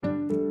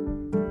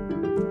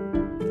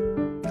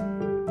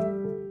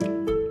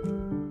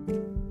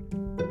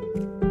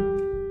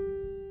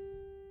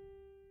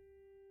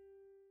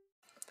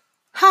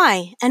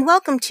Hi, and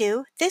welcome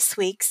to this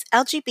week's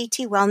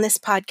LGBT Wellness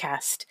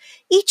Podcast.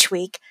 Each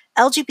week,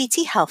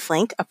 LGBT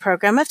HealthLink, a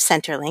program of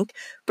Centerlink,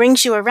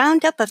 brings you a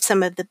roundup of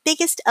some of the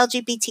biggest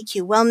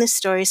LGBTQ wellness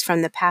stories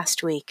from the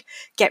past week.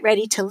 Get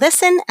ready to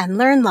listen and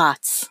learn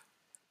lots.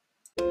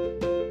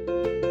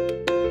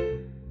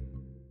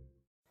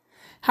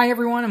 Hi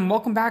everyone, and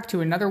welcome back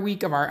to another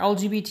week of our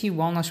LGBT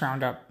Wellness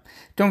Roundup.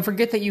 Don't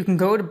forget that you can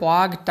go to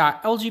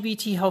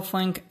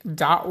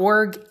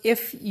blog.lgbthealthlink.org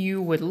if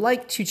you would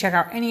like to check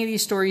out any of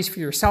these stories for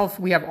yourself.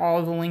 We have all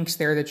of the links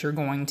there that you're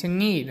going to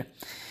need.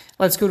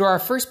 Let's go to our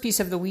first piece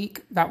of the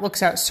week that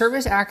looks at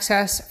service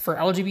access for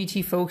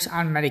LGBT folks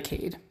on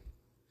Medicaid.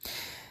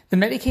 The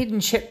Medicaid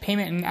and CHIP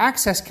Payment and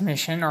Access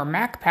Commission, or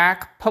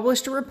MACPAC,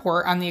 published a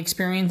report on the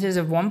experiences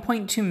of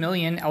 1.2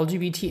 million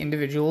LGBT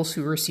individuals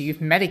who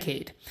received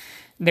Medicaid.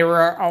 There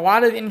were a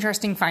lot of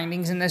interesting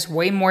findings in this,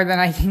 way more than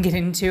I can get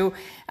into.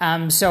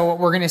 So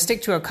we're going to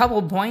stick to a couple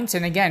points.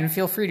 And again,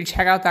 feel free to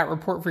check out that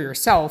report for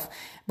yourself.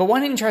 But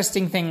one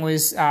interesting thing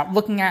was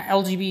looking at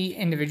LGBT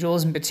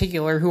individuals in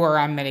particular who are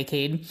on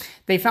Medicaid.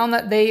 They found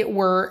that they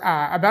were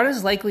about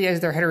as likely as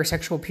their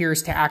heterosexual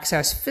peers to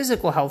access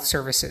physical health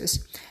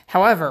services.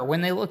 However,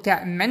 when they looked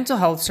at mental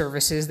health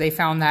services, they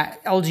found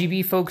that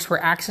LGBT folks were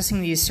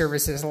accessing these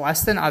services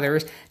less than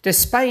others,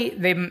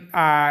 despite the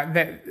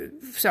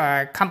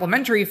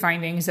complementary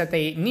findings that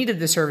they needed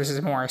the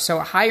services more. So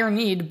higher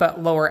need,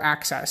 but lower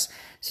access.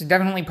 So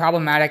definitely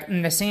problematic.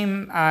 And the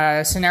same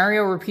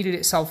scenario repeated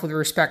itself with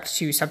respect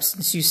to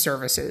substance use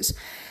services.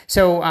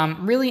 So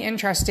really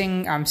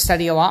interesting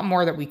study, a lot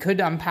more that we could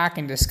unpack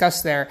and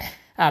discuss there.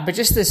 But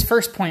just this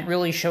first point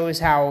really shows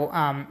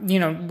how,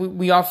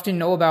 we often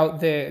know about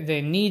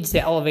the needs,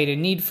 the elevated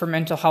need for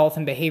mental health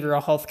and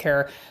behavioral health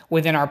care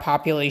within our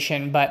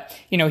population. But,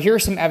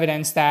 here's some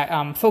evidence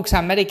that folks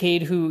on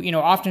Medicaid who,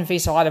 often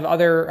face a lot of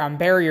other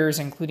barriers,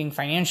 including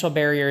financial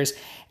barriers,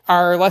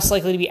 are less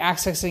likely to be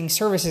accessing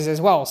services as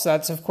well. So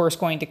that's, of course,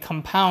 going to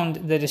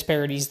compound the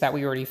disparities that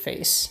we already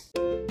face.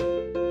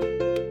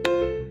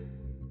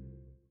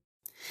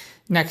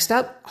 Next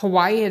up,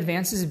 Hawaii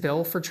advances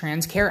bill for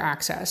trans care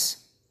access.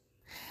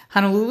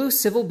 Honolulu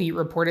Civil Beat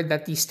reported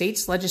that the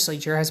state's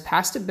legislature has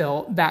passed a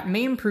bill that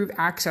may improve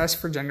access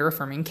for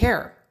gender-affirming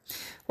care.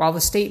 While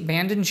the state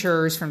banned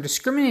insurers from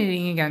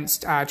discriminating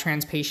against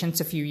trans patients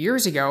a few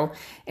years ago,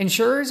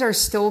 insurers are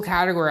still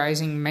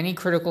categorizing many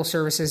critical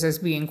services as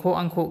being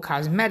quote-unquote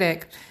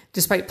cosmetic,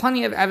 despite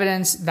plenty of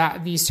evidence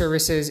that these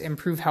services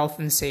improve health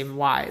and save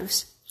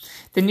lives.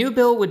 The new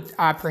bill would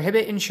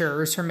prohibit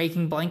insurers from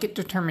making blanket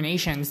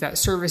determinations that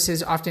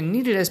services often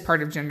needed as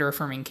part of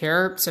gender-affirming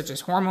care, such as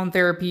hormone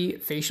therapy,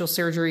 facial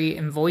surgery,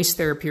 and voice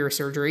therapy or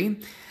surgery,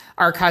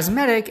 are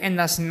cosmetic and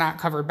thus not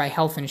covered by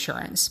health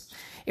insurance.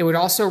 It would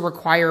also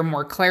require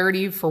more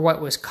clarity for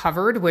what was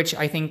covered, which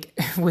I think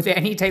with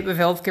any type of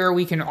healthcare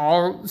we can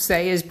all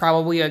say is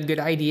probably a good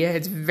idea.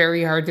 It's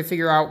very hard to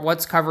figure out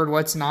what's covered,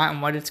 what's not,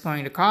 and what it's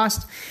going to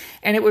cost.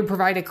 And it would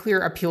provide a clear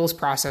appeals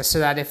process so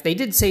that if they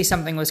did say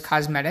something was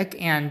cosmetic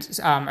and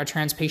a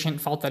trans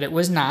patient felt that it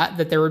was not,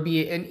 that there would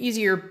be an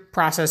easier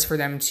process for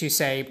them to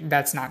say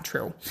that's not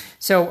true.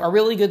 So a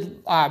really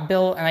good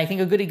bill, and I think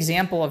a good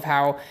example of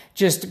how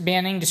just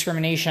banning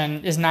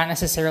discrimination is not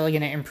necessarily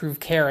going to improve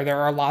care.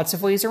 There are lots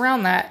of ways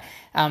around that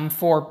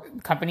for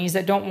companies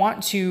that don't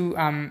want to,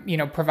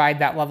 provide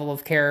that level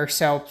of care.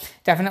 So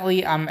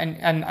definitely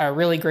a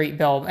really great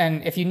bill.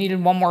 And if you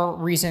needed one more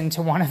reason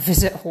to want to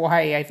visit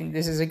Hawaii, I think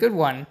this is a good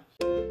one.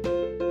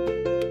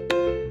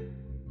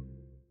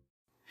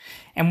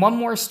 And one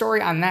more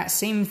story on that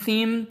same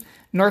theme,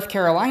 North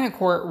Carolina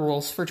court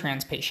rules for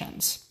trans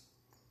patients.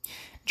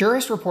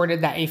 Juris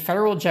reported that a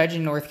federal judge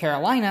in North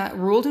Carolina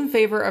ruled in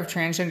favor of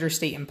transgender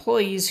state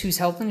employees whose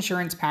health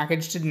insurance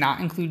package did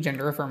not include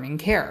gender-affirming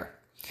care.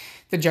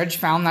 The judge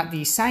found that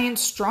the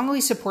science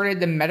strongly supported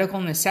the medical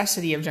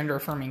necessity of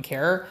gender-affirming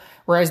care,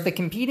 whereas the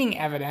competing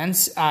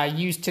evidence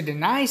used to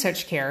deny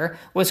such care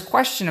was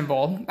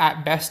questionable,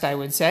 at best I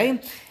would say,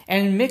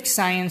 and mixed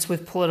science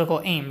with political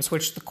aims,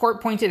 which the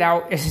court pointed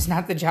out is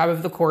not the job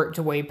of the court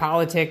to weigh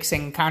politics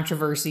and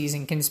controversies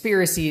and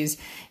conspiracies.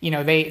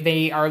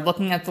 They are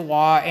looking at the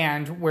law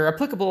and, where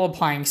applicable,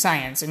 applying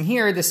science. And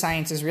here the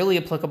science is really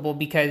applicable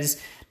because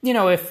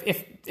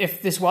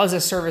if this was a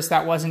service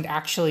that wasn't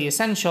actually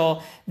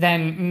essential,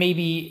 then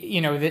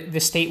maybe, the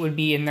state would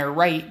be in their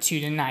right to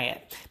deny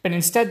it. But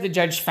instead, the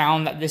judge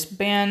found that this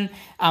ban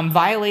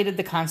violated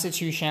the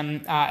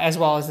Constitution as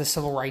well as the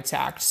Civil Rights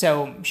Act.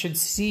 So should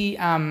see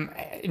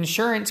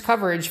insurance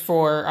coverage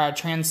for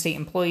trans state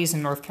employees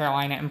in North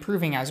Carolina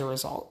improving as a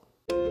result.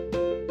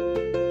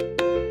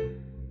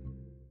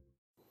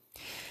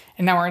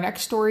 And now our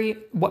next story,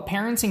 what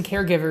parents and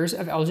caregivers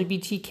of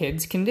LGBT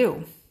kids can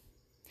do.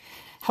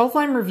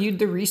 Healthline reviewed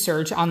the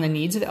research on the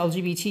needs of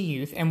LGBT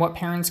youth and what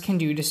parents can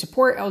do to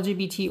support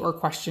LGBT or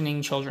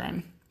questioning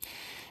children.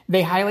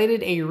 They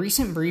highlighted a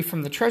recent brief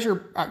from the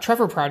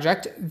Trevor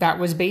Project that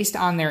was based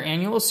on their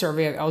annual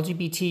survey of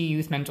LGBT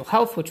youth mental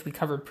health, which we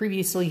covered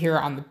previously here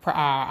on the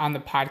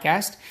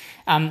podcast.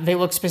 They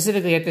looked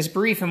specifically at this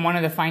brief, and one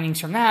of the findings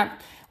from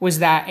that was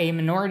that a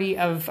minority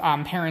of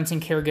parents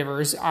and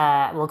caregivers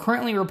were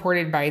currently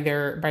reported by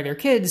their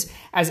kids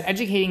as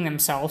educating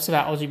themselves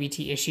about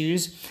LGBT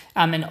issues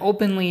and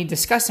openly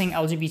discussing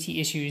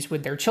LGBT issues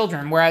with their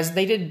children, whereas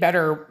they did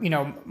better,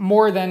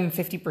 more than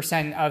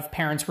 50% of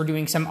parents were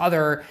doing some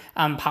other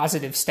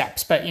positive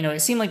steps. But,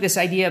 it seemed like this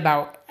idea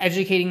about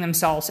educating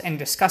themselves and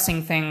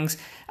discussing things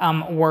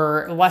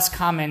were less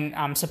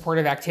common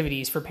supportive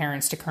activities for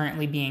parents to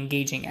currently be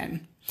engaging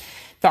in.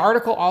 The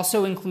article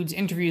also includes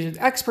interviews with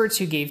experts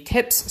who gave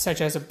tips such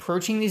as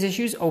approaching these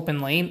issues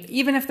openly,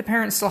 even if the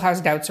parent still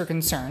has doubts or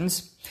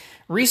concerns,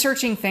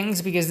 researching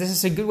things because this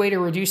is a good way to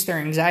reduce their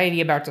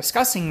anxiety about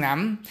discussing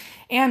them,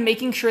 and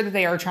making sure that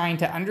they are trying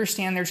to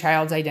understand their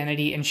child's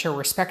identity and show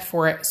respect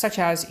for it, such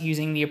as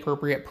using the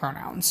appropriate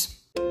pronouns.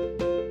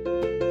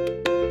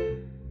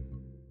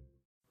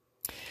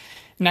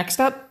 Next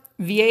up,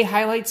 VA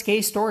highlights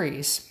gay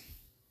stories.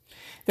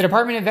 The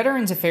Department of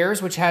Veterans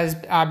Affairs, which has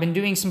been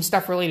doing some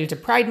stuff related to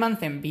Pride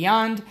Month and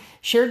beyond,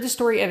 shared the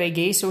story of a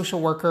gay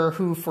social worker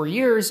who, for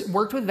years,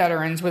 worked with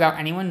veterans without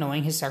anyone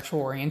knowing his sexual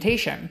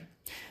orientation.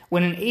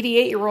 When an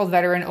 88-year-old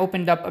veteran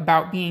opened up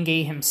about being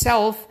gay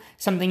himself,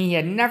 something he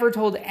had never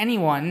told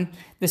anyone,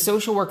 the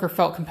social worker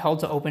felt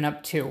compelled to open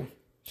up too.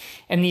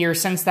 In the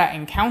years since that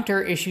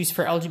encounter, issues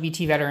for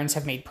LGBT veterans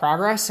have made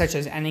progress, such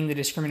as ending the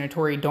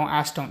discriminatory Don't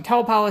Ask, Don't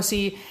Tell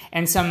policy,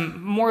 and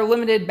some more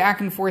limited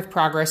back and forth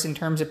progress in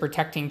terms of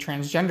protecting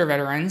transgender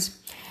veterans.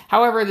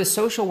 However, the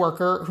social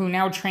worker, who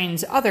now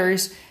trains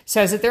others,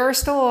 says that there are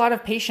still a lot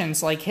of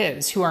patients like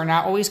his who are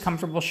not always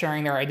comfortable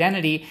sharing their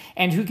identity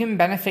and who can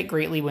benefit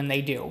greatly when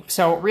they do.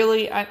 So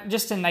really,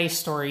 just a nice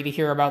story to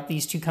hear about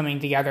these two coming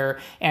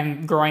together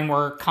and growing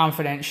more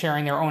confident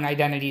sharing their own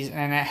identities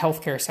in a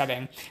healthcare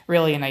setting.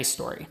 Really a nice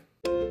story.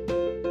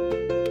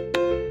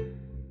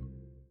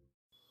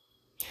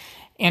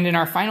 And in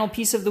our final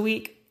piece of the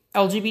week,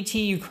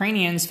 LGBT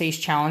Ukrainians face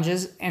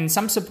challenges and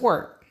some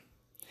support.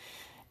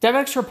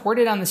 DevEx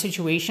reported on the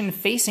situation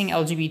facing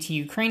LGBT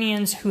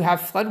Ukrainians who have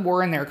fled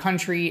war in their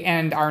country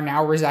and are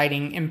now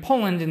residing in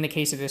Poland in the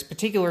case of this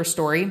particular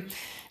story.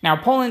 Now,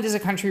 Poland is a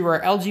country where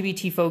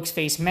LGBT folks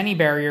face many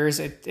barriers.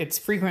 It's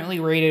frequently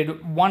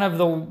rated one of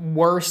the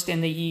worst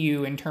in the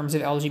EU in terms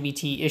of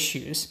LGBT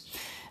issues.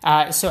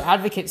 So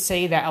advocates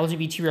say that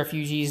LGBT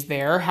refugees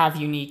there have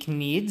unique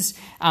needs,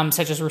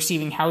 such as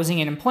receiving housing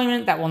and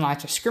employment that will not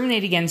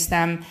discriminate against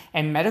them,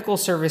 and medical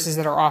services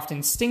that are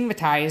often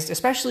stigmatized,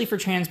 especially for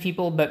trans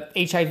people, but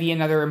HIV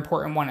another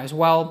important one as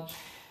well.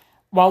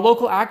 While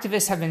local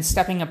activists have been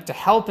stepping up to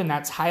help, and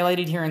that's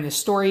highlighted here in this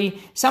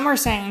story, some are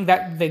saying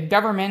that the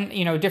government,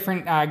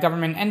 different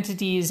government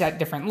entities at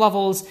different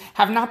levels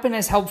have not been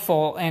as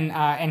helpful in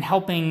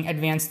helping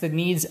advance the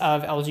needs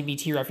of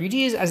LGBT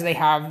refugees as they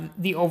have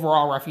the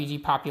overall refugee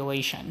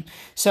population.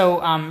 So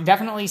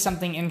definitely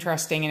something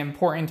interesting and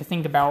important to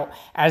think about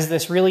as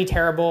this really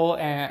terrible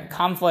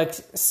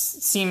conflict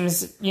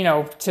seems,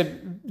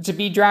 to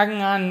be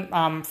dragging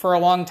on for a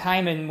long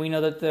time, and we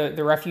know that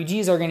the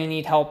refugees are going to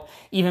need help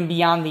even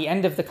beyond the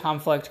end of the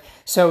conflict.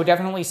 So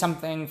definitely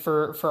something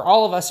for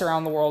all of us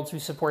around the world who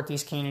support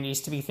these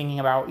communities to be thinking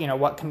about,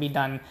 what can be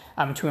done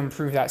to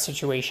improve that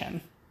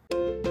situation.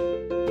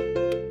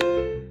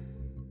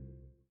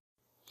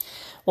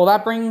 Well,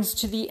 that brings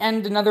to the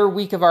end another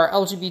week of our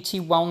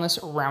LGBT Wellness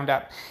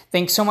Roundup.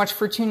 Thanks so much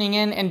for tuning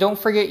in, and don't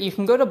forget you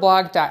can go to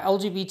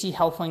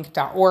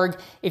blog.lgbthealthlink.org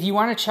if you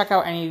want to check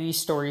out any of these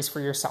stories for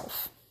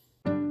yourself.